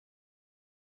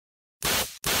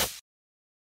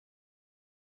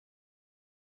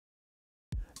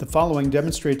The following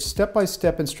demonstrates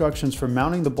step-by-step instructions for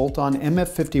mounting the bolt-on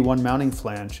MF-51 mounting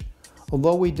flange.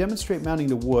 Although we demonstrate mounting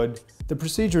to wood, the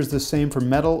procedure is the same for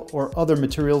metal or other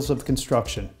materials of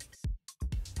construction.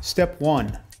 Step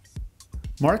 1.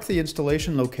 Mark the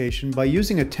installation location by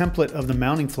using a template of the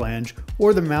mounting flange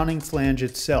or the mounting flange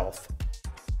itself.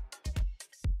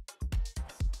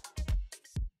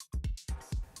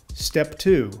 Step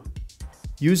 2.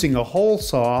 Using a hole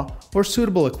saw or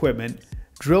suitable equipment,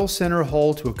 drill center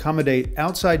hole to accommodate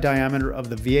outside diameter of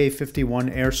the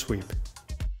VA-51 AirSweep.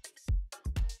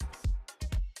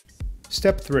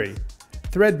 Step 3.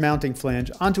 Thread mounting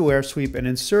flange onto AirSweep and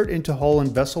insert into hole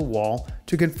in vessel wall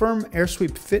to confirm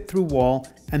AirSweep fit through wall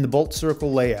and the bolt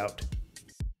circle layout.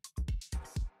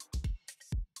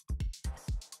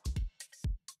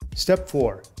 Step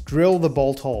 4. Drill the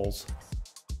bolt holes.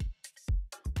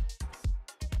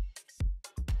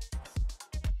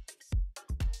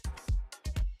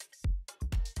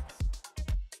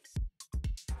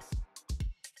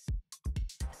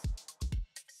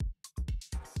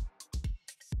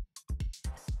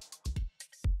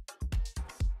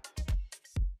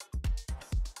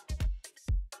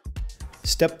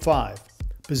 Step 5.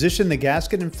 Position the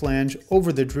gasket and flange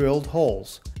over the drilled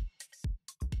holes.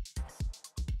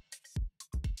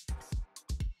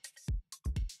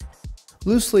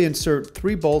 Loosely insert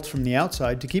 3 bolts from the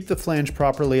outside to keep the flange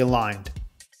properly aligned.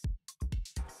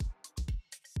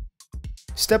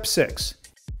 Step 6.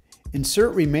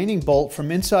 Insert remaining bolt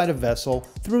from inside a vessel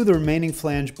through the remaining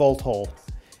flange bolt hole.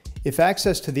 If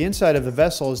access to the inside of the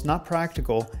vessel is not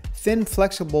practical, thin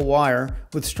flexible wire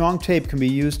with strong tape can be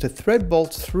used to thread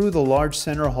bolts through the large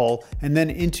center hole and then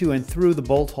into and through the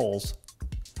bolt holes.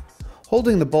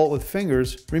 Holding the bolt with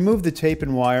fingers, remove the tape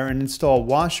and wire and install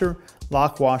washer,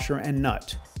 lock washer, and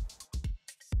nut.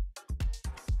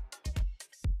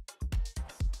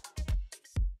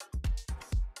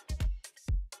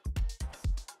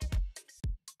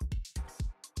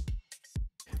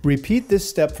 Repeat this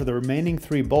step for the remaining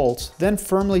 3 bolts, then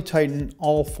firmly tighten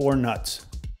all 4 nuts.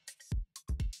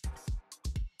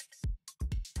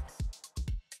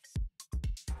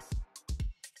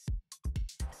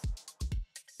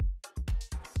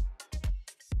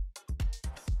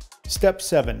 Step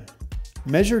 7.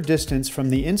 Measure distance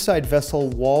from the inside vessel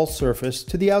wall surface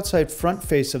to the outside front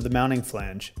face of the mounting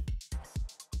flange.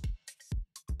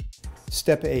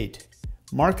 Step 8.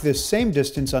 Mark this same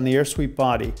distance on the AirSweep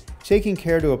body, taking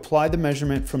care to apply the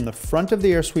measurement from the front of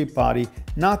the AirSweep body,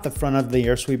 not the front of the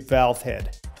AirSweep valve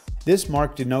head. This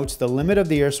mark denotes the limit of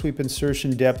the AirSweep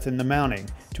insertion depth in the mounting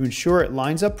to ensure it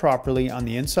lines up properly on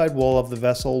the inside wall of the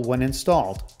vessel when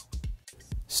installed.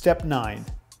 Step 9.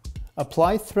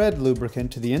 Apply thread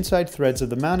lubricant to the inside threads of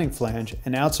the mounting flange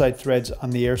and outside threads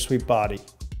on the AirSweep body.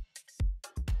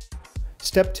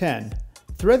 Step 10.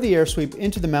 Thread the AirSweep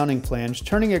into the mounting flange,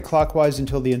 turning it clockwise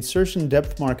until the insertion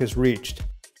depth mark is reached.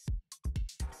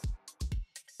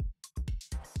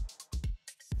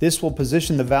 This will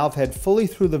position the valve head fully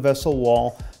through the vessel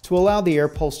wall to allow the air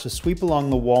pulse to sweep along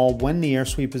the wall when the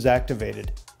AirSweep is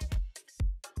activated.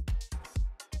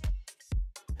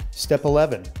 Step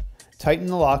 11. Tighten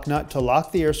the lock nut to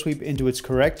lock the AirSweep into its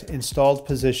correct installed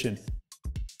position.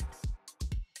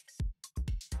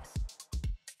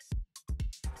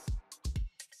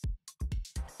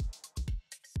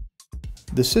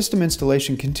 The system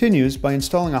installation continues by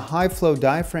installing a high-flow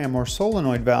diaphragm or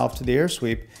solenoid valve to the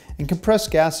AirSweep and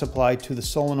compressed gas supply to the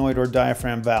solenoid or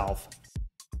diaphragm valve.